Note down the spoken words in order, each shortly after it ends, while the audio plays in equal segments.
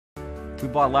We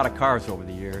bought a lot of cars over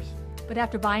the years. But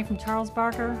after buying from Charles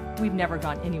Barker, we've never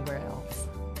gone anywhere else.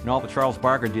 And all the Charles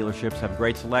Barker dealerships have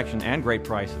great selection and great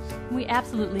prices. We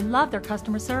absolutely love their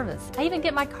customer service. I even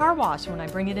get my car washed when I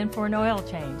bring it in for an oil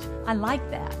change. I like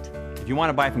that. If you want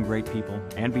to buy from great people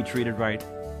and be treated right,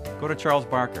 go to Charles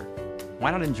Barker.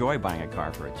 Why not enjoy buying a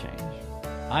car for a change?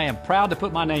 I am proud to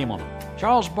put my name on it.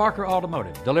 Charles Barker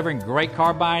Automotive, delivering great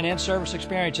car buying and service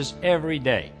experiences every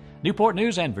day. Newport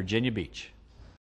News and Virginia Beach.